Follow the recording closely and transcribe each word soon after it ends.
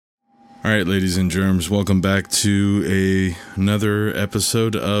All right, ladies and germs, welcome back to another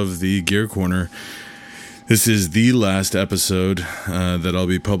episode of the Gear Corner. This is the last episode that I'll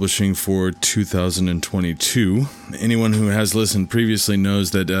be publishing for 2022. Anyone who has listened previously knows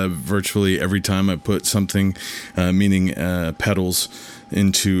that virtually every time I put something, meaning pedals,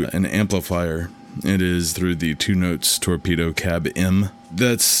 into an amplifier, it is through the Two Notes Torpedo Cab M.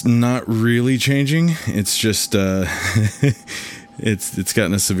 That's not really changing. It's just it's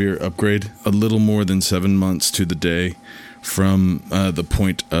gotten a severe upgrade. A little more than 7 months to the day from the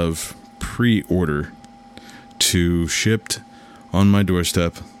point of pre-order to shipped on my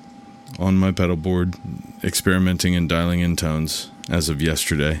doorstep, on my pedal board, experimenting and dialing in tones as of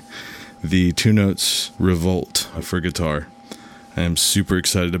yesterday. The Two Notes Revolt for guitar. I am super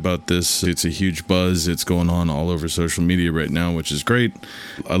excited about this. It's a huge buzz. It's going on all over social media right now, which is great.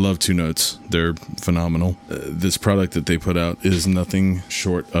 I love Two Notes. They're phenomenal. This product that they put out is nothing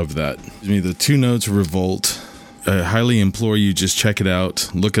short of that. The Two Notes Revolt, I highly implore you just check it out,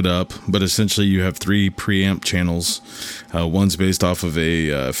 look it up. But essentially you have 3 preamp channels. One's based off of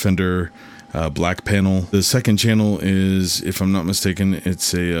a Fender black panel. The second channel is, if I'm not mistaken,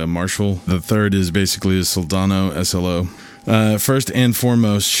 it's a Marshall. The third is basically a Soldano SLO. First and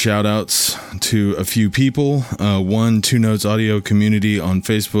foremost, shout outs to a few people. One, Two Notes Audio Community on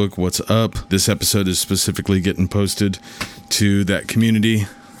Facebook. What's up? This episode is specifically getting posted to that community,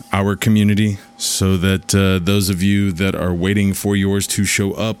 our community, so that those of you that are waiting for yours to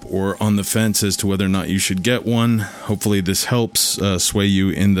show up or on the fence as to whether or not you should get one, hopefully this helps sway you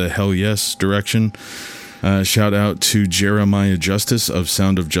in the hell yes direction. Shout out to Jeremiah Justice of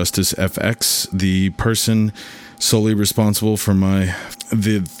Sound of Justice FX, the person solely responsible for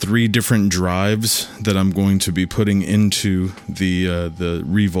the 3 different drives that I'm going to be putting into the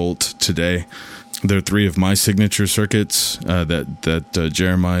Revolt today. There are 3 of my signature circuits that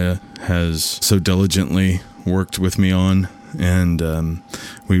Jeremiah has so diligently worked with me on, and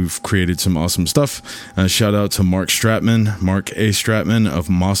we've created some awesome stuff. Shout out to Mark A. Stratman of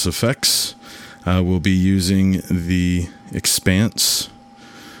Moss Effects. We'll be using the Expanse,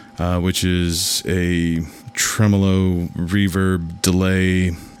 which is a tremolo reverb delay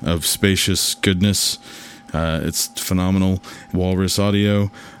of spacious goodness. It's phenomenal. Walrus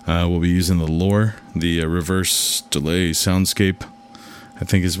Audio. We'll be using the Lore, the reverse delay soundscape, I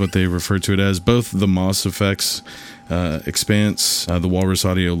think is what they refer to it as. Both the Moss Effects Expanse, the Walrus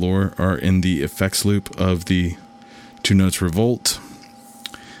Audio Lore are in the effects loop of the Two Notes Revolt.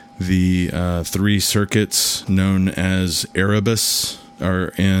 The 3 circuits known as Erebus are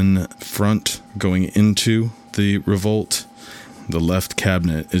in front going into the Revolt. The left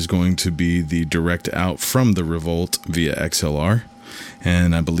cabinet is going to be the direct out from the Revolt via XLR.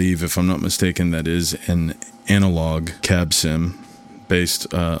 And I believe, if I'm not mistaken, that is an analog cab sim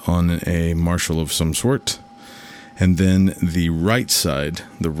based on a Marshall of some sort. And then the right side,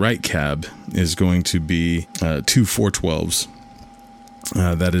 the right cab, is going to be 2 412s.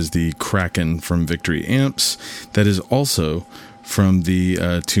 That is the Kraken from Victory Amps. That is also from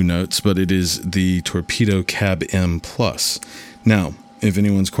the Two Notes, but it is the Torpedo Cab M Plus. Now, if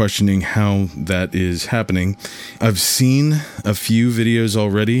anyone's questioning how that is happening, I've seen a few videos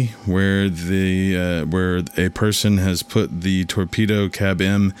already where where a person has put the Torpedo Cab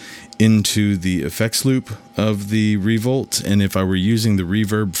M into the effects loop of the Revolt, and if I were using the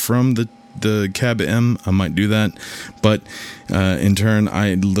reverb from the Cab M, I might do that, but in turn,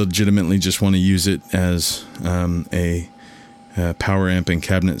 I legitimately just want to use it as a power amp and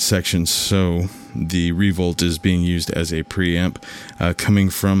cabinet section, so the Revolt is being used as a preamp coming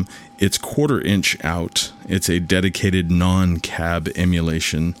from its 1/4 inch out. It's a dedicated non-cab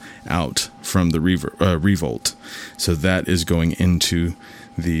emulation out from the Revolt, so that is going into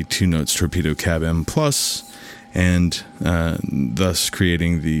the Two Notes Torpedo Cab M Plus, and thus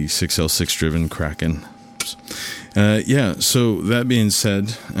creating the 6L6 driven Kraken. So that being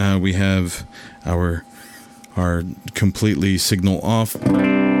said, we have our completely signal off.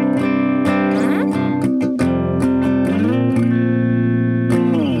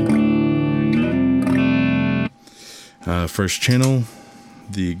 First channel,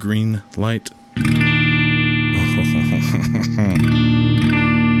 the green light.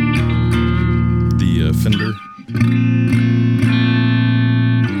 The Fender.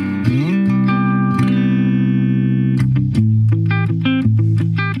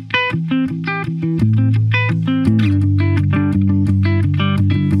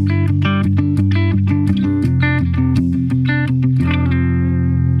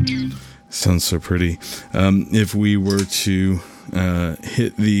 Sounds so pretty. If we were to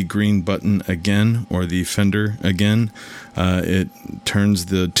hit the green button again, or the fender again, it turns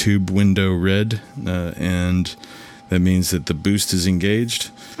the tube window red, and that means that the boost is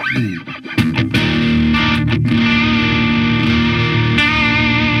engaged.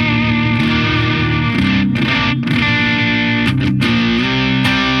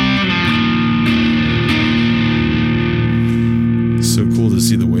 So cool to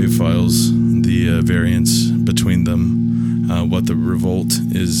see the wave files, the variance between them, what the Revolt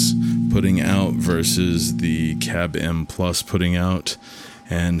is putting out versus the Cab M Plus putting out,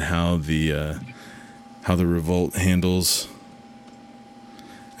 and how the Revolt handles.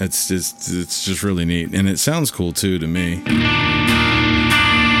 It's just really neat, and it sounds cool too to me.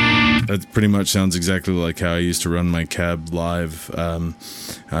 That pretty much sounds exactly like how I used to run my Cab Live.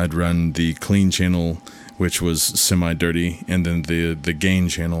 I'd run the clean channel, which was semi-dirty, and then the gain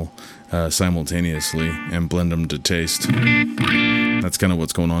channel simultaneously, and blend them to taste. That's kind of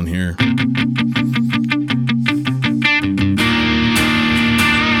what's going on here.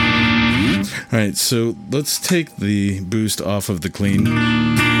 Alright, so let's take the boost off of the clean,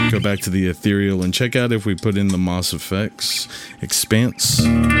 go back to the ethereal, and check out if we put in the Moss Effects Expanse.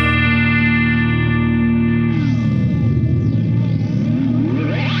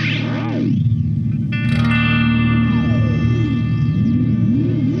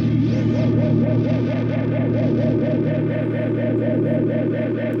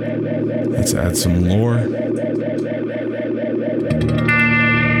 Let's add some lore.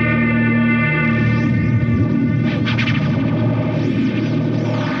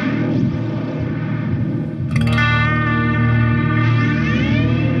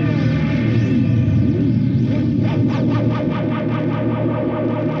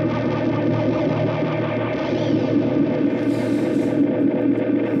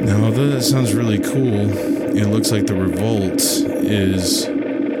 Now, although that sounds really cool, it looks like the Revolt is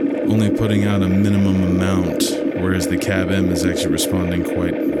only putting out a minimum amount, whereas the Cab M is actually responding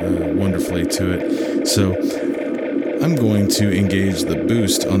quite wonderfully to it. So I'm going to engage the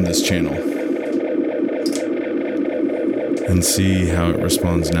boost on this channel and see how it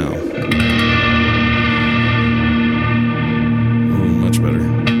responds now. Oh, much better.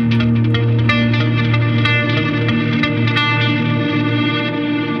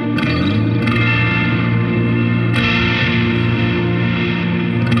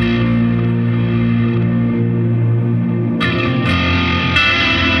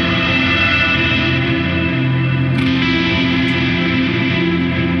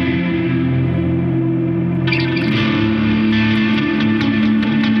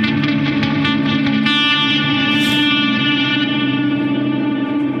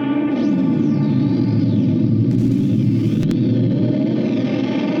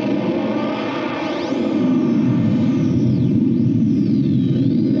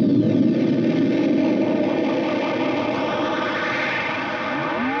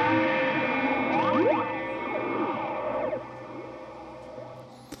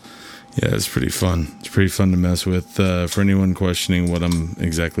 Yeah, it's pretty fun. It's pretty fun to mess with. For anyone questioning what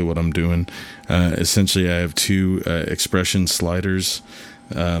I'm doing, essentially I have two expression sliders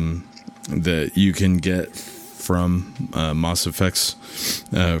that you can get from Moss Effects,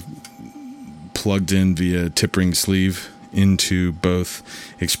 plugged in via tip ring sleeve into both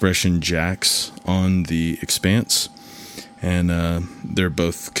expression jacks on the Expanse. And they're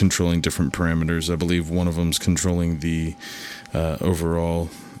both controlling different parameters. I believe one of them's controlling the overall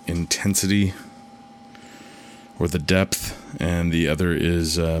intensity or the depth, and the other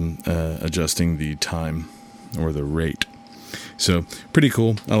is adjusting the time or the rate. So pretty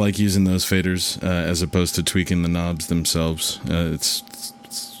cool. I like using those faders as opposed to tweaking the knobs themselves. It's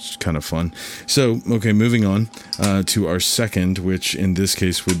kind of fun. So, okay, moving on to our second, which in this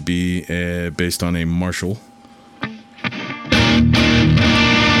case would be based on a Marshall.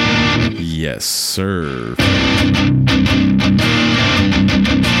 Yes, sir.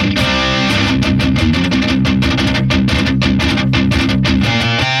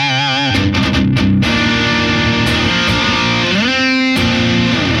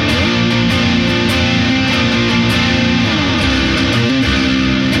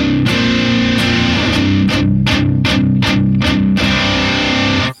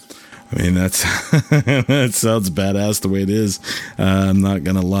 I mean, that sounds badass the way it is. I'm not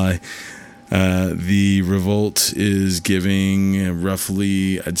gonna lie. The Revolt is giving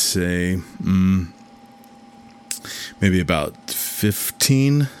roughly, I'd say, maybe about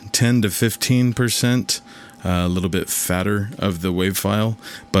 10 to 15% a little bit fatter of the wave file,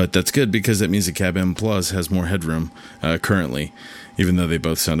 but that's good because that means the Cab M Plus has more headroom currently, even though they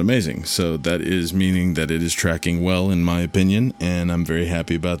both sound amazing. So that is meaning that it is tracking well, in my opinion, and I'm very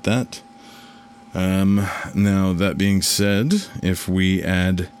happy about that. Now, that being said, if we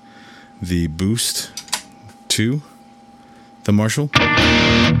add the boost to the Marshall,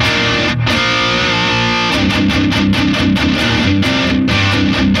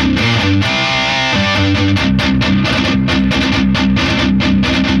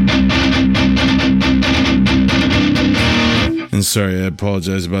 and sorry, I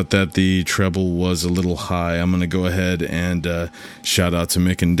apologize about that. The treble was a little high. I'm going to go ahead and shout out to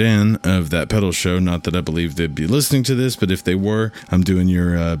Mick and Dan of That Pedal Show. Not that I believe they'd be listening to this, but if they were, I'm doing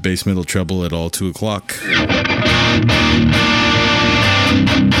your bass middle treble at all 2 o'clock.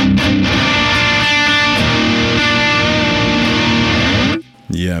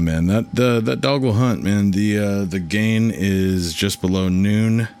 Yeah, man, that dog will hunt, man. The gain is just below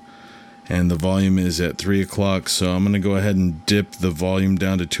noon, and the volume is at 3 o'clock, so I'm going to go ahead and dip the volume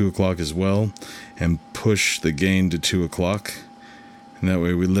down to 2 o'clock as well, and push the gain to 2 o'clock. And that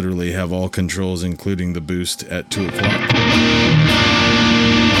way we literally have all controls, including the boost, at 2 o'clock.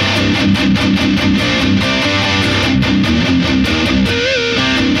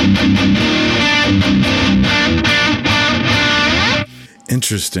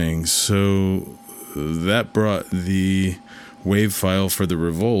 Interesting. So that brought the wave file for the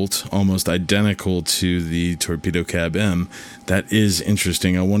Revolt almost identical to the Torpedo Cab M. That is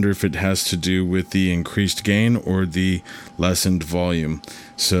interesting. I wonder if it has to do with the increased gain or the lessened volume.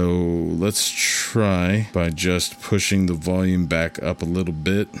 So let's try by just pushing the volume back up a little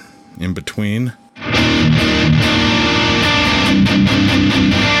bit in between.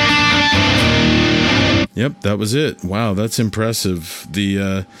 Yep, that was it. Wow, that's impressive.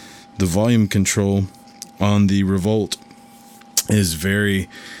 The volume control on the Revolt is very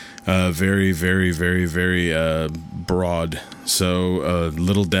broad. So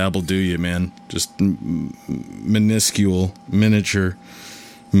little dab will do you, man. Just minuscule, miniature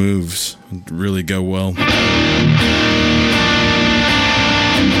moves really go well.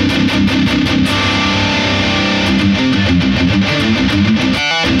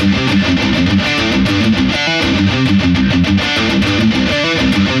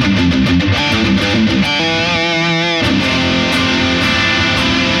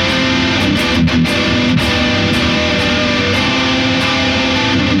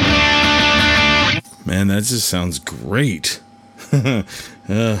 Man, that just sounds great.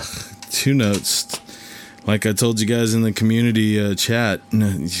 2 notes. Like I told you guys in the community chat,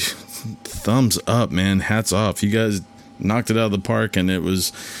 thumbs up, man. Hats off. You guys knocked it out of the park, and it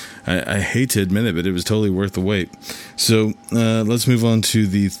was, I hate to admit it, but it was totally worth the wait. So let's move on to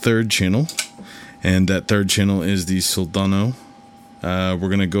the third channel. And that third channel is the Soldano. We're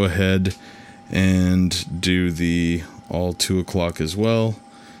going to go ahead and do the all 2 o'clock as well,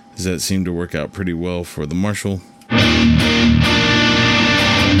 as that seemed to work out pretty well for the Marshall.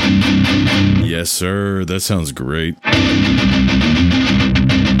 Yes, sir. That sounds great.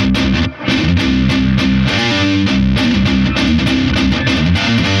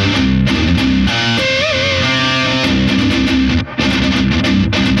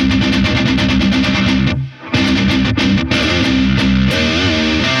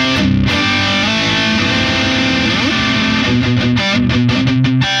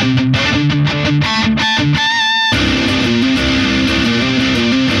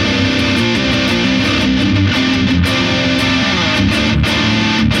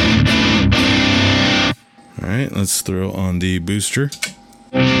 Let's throw on the booster.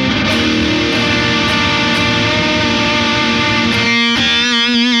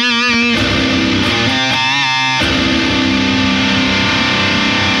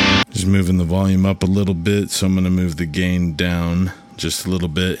 Just moving the volume up a little bit, so I'm going to move the gain down just a little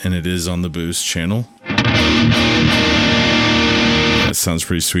bit, and it is on the boost channel. That sounds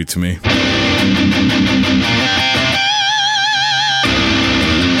pretty sweet to me.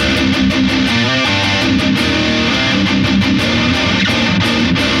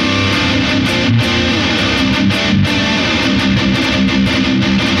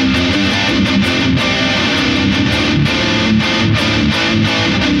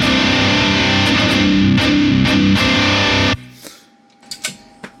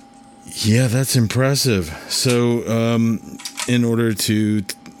 Yeah, that's impressive. So, in order to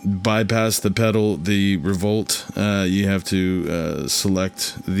bypass the pedal, the Revolt, you have to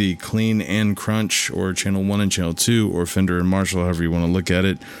select the clean and crunch, or channel 1 and channel 2, or Fender and Marshall, however you want to look at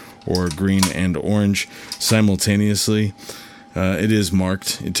it, or green and orange simultaneously. It is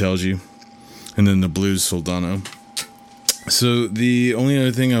marked, it tells you. and then the blues Soldano. So the only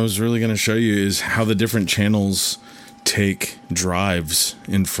other thing I was really going to show you is how the different channels take drives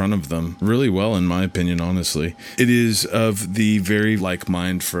in front of them really well, in my opinion, honestly. It is of the very like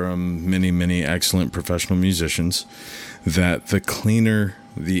mind from many excellent professional musicians that the cleaner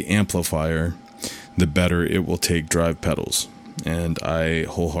the amplifier, the better it will take drive pedals. And I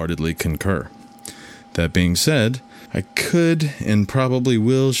wholeheartedly concur. That being said, I could and probably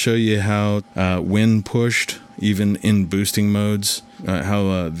will show you how when pushed, even in boosting modes,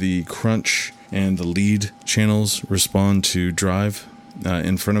 how the crunch and the lead channels respond to drive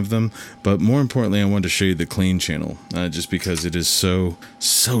in front of them. But more importantly, I wanted to show you the clean channel, just because it is so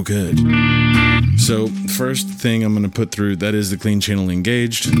good. So first thing I'm going to put through, that is the clean channel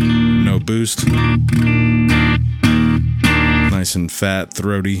engaged, no boost, nice and fat,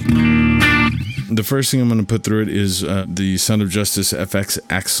 throaty. The first thing I'm going to put through it is the Sound of Justice FX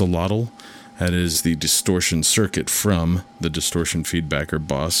Axolotl. That is the distortion circuit from the Distortion Feedbacker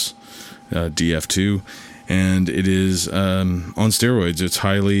Boss DF2. And it is on steroids. It's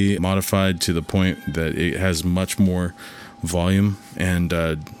highly modified to the point that it has much more volume and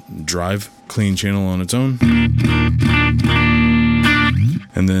drive clean channel on its own.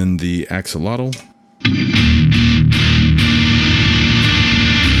 And then the Axolotl.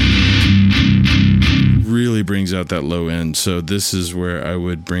 Really brings out that low end. So this is where I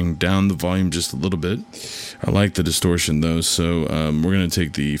would bring down the volume just a little bit. I like the distortion though, so we're going to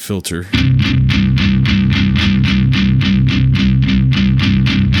take the filter.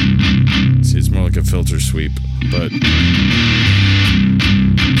 See, it's more like a filter sweep, but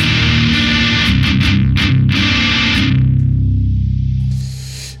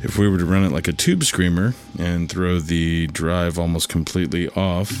if we were to run it like a tube screamer and throw the drive almost completely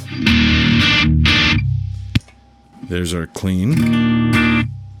off, there's our clean.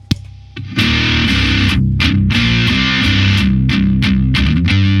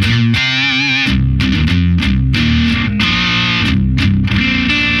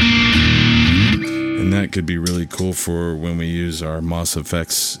 And that could be really cool for when we use our Moss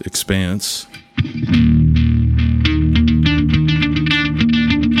Effects Expanse.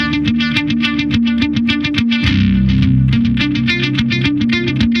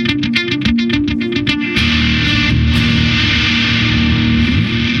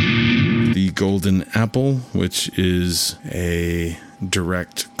 Golden Apple, which is a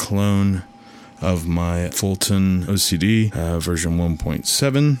direct clone of my Fulton OCD version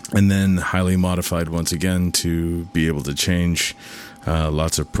 1.7, and then highly modified once again to be able to change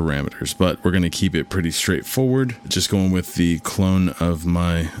lots of parameters. But we're going to keep it pretty straightforward, just going with the clone of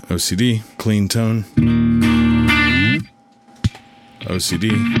my OCD, clean tone,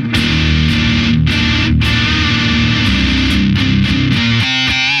 OCD.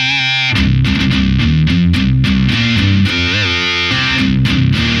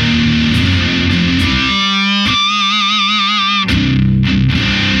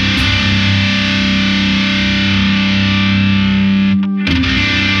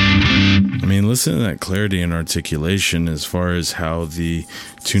 Listen to that clarity and articulation as far as how the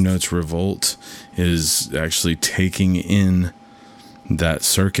two notes revolt is actually taking in that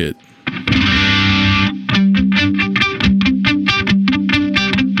circuit.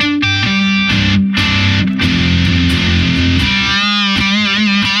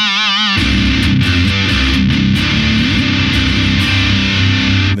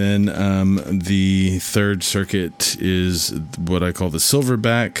 Then the third circuit is what I call the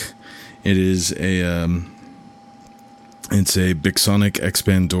Silverback. It is it's a Bixonic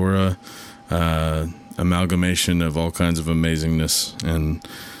Expandora amalgamation of all kinds of amazingness. And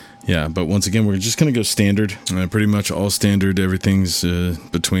yeah, but once again, we're just going to go standard. Pretty much all standard. Everything's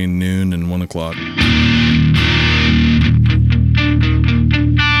between noon and 1 o'clock.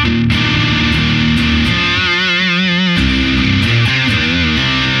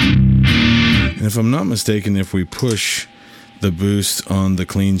 And if I'm not mistaken, if we push the boost on the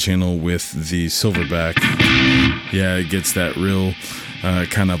clean channel with the Silverback, yeah, it gets that real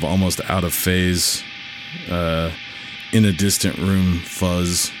kind of almost out of phase, in a distant room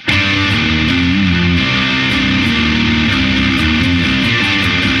fuzz.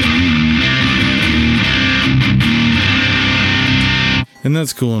 And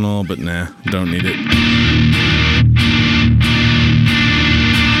that's cool and all, but nah, don't need it.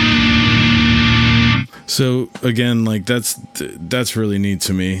 So again, like that's really neat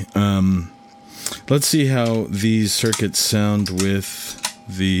to me. Let's see how these circuits sound with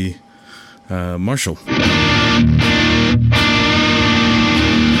the Marshall.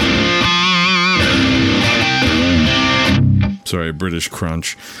 Sorry, British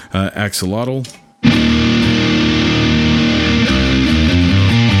Crunch. Axolotl.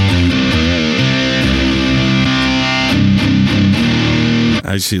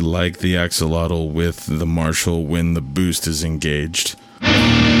 I actually like the axolotl with the Marshall when the boost is engaged.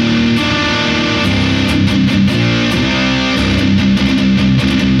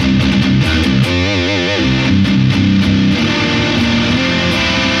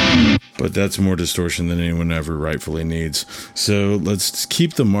 But that's more distortion than anyone ever rightfully needs. So let's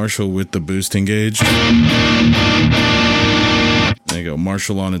keep the Marshall with the boost engaged. There you go,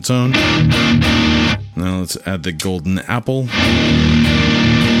 Marshall on its own. Now let's add the golden apple.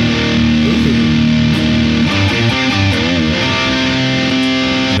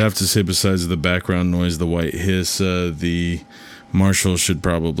 I'd have to say, besides the background noise, the white hiss, the Marshall should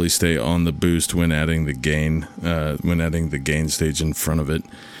probably stay on the boost when adding the gain stage in front of it,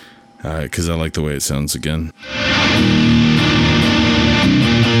 because I like the way it sounds again.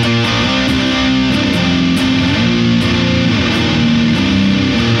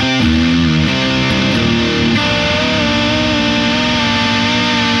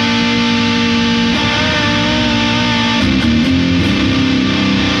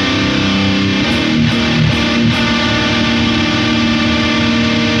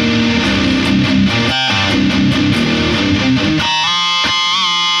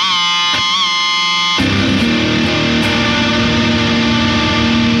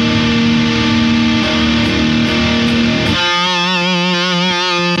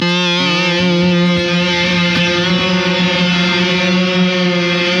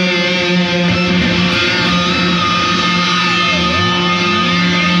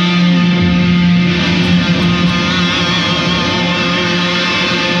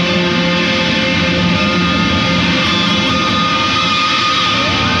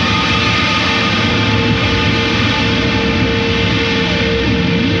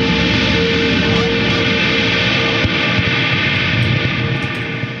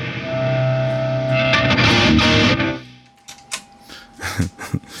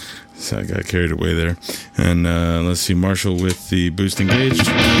 So I got carried away there. And let's see, Marshall with the boost engaged,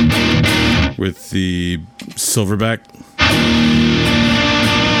 with the silverback.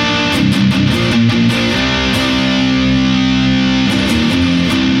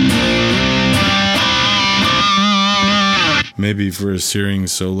 Maybe for a Searing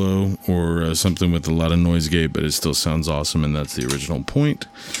solo or something with a lot of noise gate, but it still sounds awesome, and that's the original point.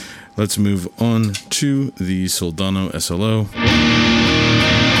 Let's move on to the Soldano SLO.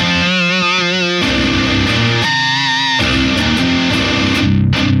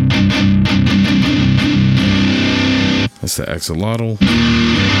 That's the axolotl.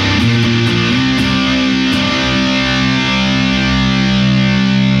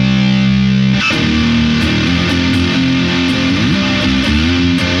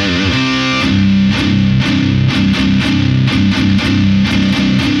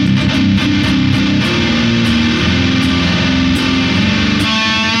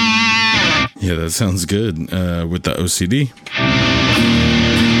 Yeah, that sounds good with the OCD.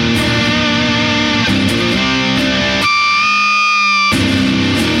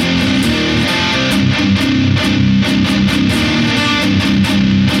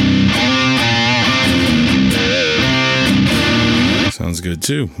 Sounds good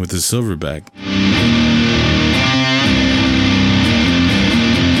too with the silverback.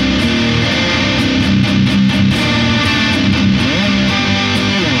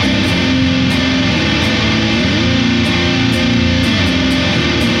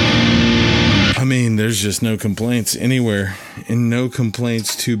 There's just no complaints anywhere, and no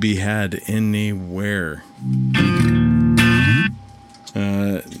complaints to be had anywhere.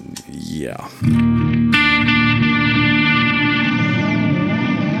 Yeah.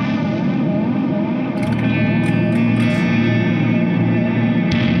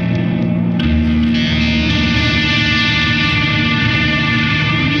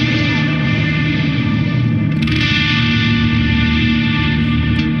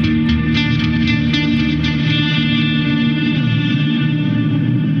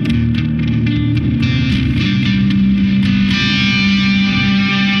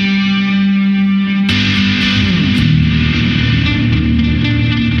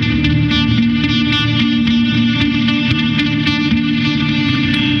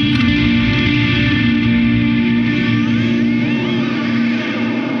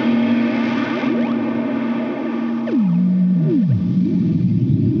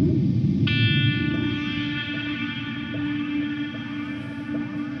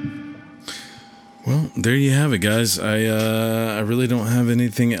 Well, there you have it, guys. I really don't have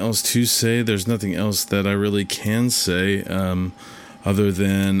anything else to say. There's nothing else that I really can say, other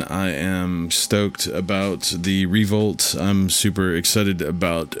than I am stoked about the Revolt. I'm super excited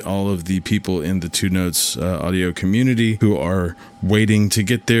about all of the people in the Two Notes audio community who are waiting to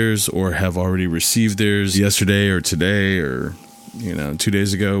get theirs or have already received theirs yesterday or today or 2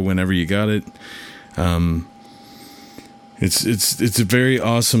 days ago, whenever you got it. It's a very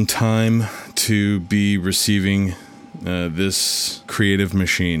awesome time to be receiving this creative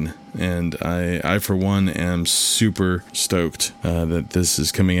machine, and I for one am super stoked that this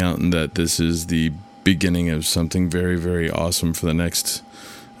is coming out and that this is the beginning of something very, very awesome for the next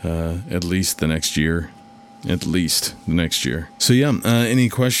at least the next year. So yeah, any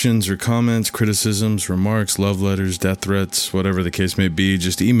questions or comments, criticisms, remarks, love letters, death threats, whatever the case may be,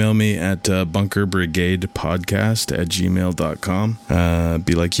 just email me at bunkerbrigadepodcast@gmail.com.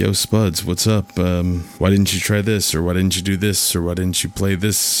 Be like, yo, Spuds, what's up? Why didn't you try this? Or why didn't you do this? Or why didn't you play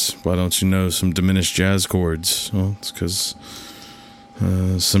this? Why don't you know some diminished jazz chords? Well, it's because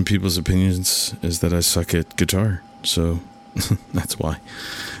some people's opinions is that I suck at guitar. So that's why.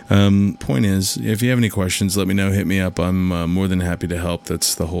 Point is, if you have any questions, let me know. Hit me up. I'm more than happy to help.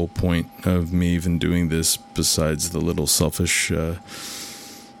 That's the whole point of me even doing this, besides the little selfish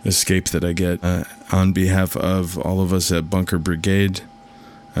escape that I get. On behalf of all of us at Bunker Brigade,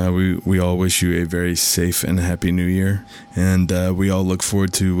 we all wish you a very safe and happy new year, and we all look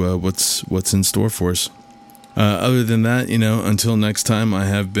forward to what's in store for us. Other than that, until next time, I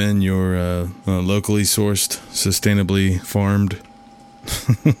have been your locally sourced, sustainably farmed,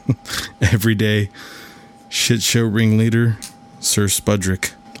 everyday shit show ringleader, Sir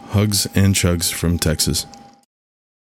Spudrick. Hugs and chugs from Texas.